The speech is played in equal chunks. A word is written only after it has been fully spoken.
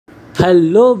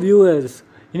Hello viewers,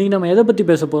 இன்றைக்கி நம்ம எதை பற்றி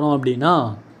பேச போகிறோம் அப்படின்னா,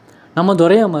 நம்ம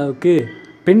துரையம்மாவுக்கு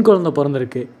பெண் குழந்தை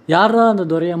பிறந்திருக்கு. யாரா அந்த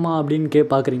துரையம்மா அப்படின்னு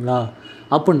பார்க்குறீங்களா?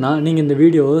 அப்படின்னா நீங்கள் இந்த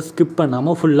வீடியோவை ஸ்கிப்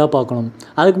பண்ணாமல் ஃபுல்லாக பார்க்கணும்.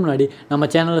 அதுக்கு முன்னாடி நம்ம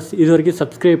சேனலை இது வரைக்கும்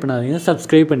சப்ஸ்கிரைப் பண்ணாதீங்க,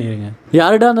 சப்ஸ்கிரைப் பண்ணிடுங்க.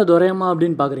 யாருடா அந்த துரையம்மா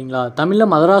அப்படின்னு பார்க்குறீங்களா?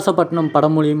 தமிழில் மதராசப்பட்டினம்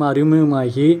படம் மூலியமாக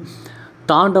அறிமுகமாகி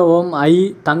தாண்டவம்,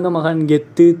 தங்கமகன்,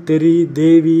 கெத்து, தெரி,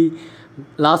 தேவி,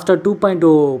 லாஸ்ட்டாக 2.0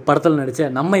 படத்தில் நடித்த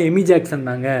நம்ம எமிஜாக்சன்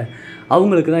தாங்க.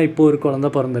 அவங்களுக்கு தான் இப்போது ஒரு குழந்தை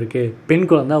பிறந்திருக்கு, பெண்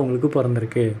குழந்தை அவங்களுக்கு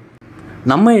பிறந்திருக்கு.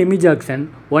 நம்ம எமிஜாக்சன்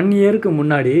 1 இயருக்கு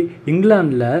முன்னாடி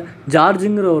இங்கிலாண்டில்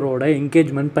ஜார்ஜுங்கிறவரோட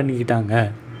என்கேஜ்மெண்ட் பண்ணிக்கிட்டாங்க.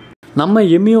 நம்ம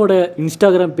எமியோட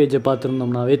இன்ஸ்டாகிராம் பேஜை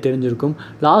பார்த்துருந்தோம்னாவே தெரிஞ்சிருக்கும்.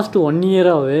 லாஸ்ட் 1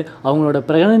 இயராகவே அவங்களோட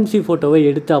ப்ரெக்னன்சி ஃபோட்டோவை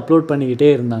எடுத்து அப்லோட் பண்ணிக்கிட்டே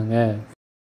இருந்தாங்க.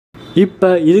 இப்போ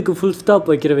இதுக்கு ஃபுல் ஸ்டாப்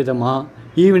வைக்கிற விதமாக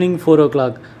ஈவினிங் 4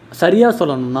 o'clock, சரியாக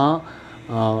சொல்லணும்னா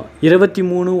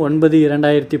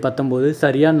 23/9/2019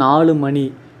 சரியாக 4 மணி,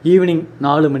 ஈவினிங்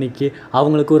 4 மணிக்கு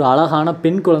அவங்களுக்கு ஒரு அழகான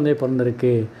பெண் குழந்தை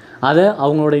பிறந்திருக்கு. அதை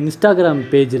அவங்களோட இன்ஸ்டாகிராம்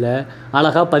பேஜில்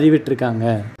அழகாக பதிவிட்டிருக்காங்க.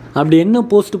 அப்படி என்ன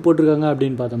போஸ்ட் போட்டிருக்காங்க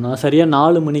அப்படின்னு பார்த்தோம்னா, சரியாக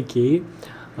 4 மணிக்கு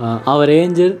அவர்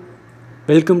angel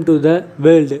welcome to the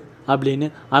world அப்படின்னு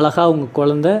அழகாக அவங்க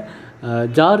குழந்தை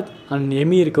ஜார்ஜ் அண்ட்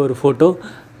எமி இருக்க ஒரு ஃபோட்டோ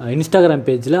இன்ஸ்டாகிராம்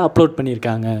பேஜில் அப்லோட்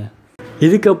பண்ணியிருக்காங்க.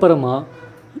 இதுக்கப்புறமா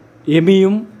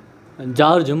எமியும்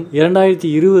ஜார்ஜும்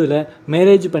 2020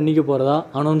 மேரேஜ் பண்ணிக்க போகிறதா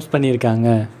அனௌன்ஸ் பண்ணியிருக்காங்க.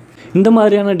 இந்த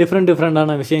மாதிரியான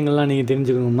டிஃப்ரெண்ட்டான விஷயங்கள்லாம் நீங்கள்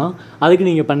தெரிஞ்சுக்கணும்னா அதுக்கு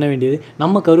நீங்கள் பண்ண வேண்டியது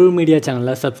நம்ம கரூர் மீடியா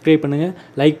சேனலை சப்ஸ்கிரைப் பண்ணுங்கள்,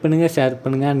 லைக் பண்ணுங்கள், ஷேர்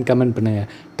பண்ணுங்கள் அண்ட் கமெண்ட் பண்ணுங்கள்.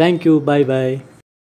 தேங்க்யூ, பாய் பாய்.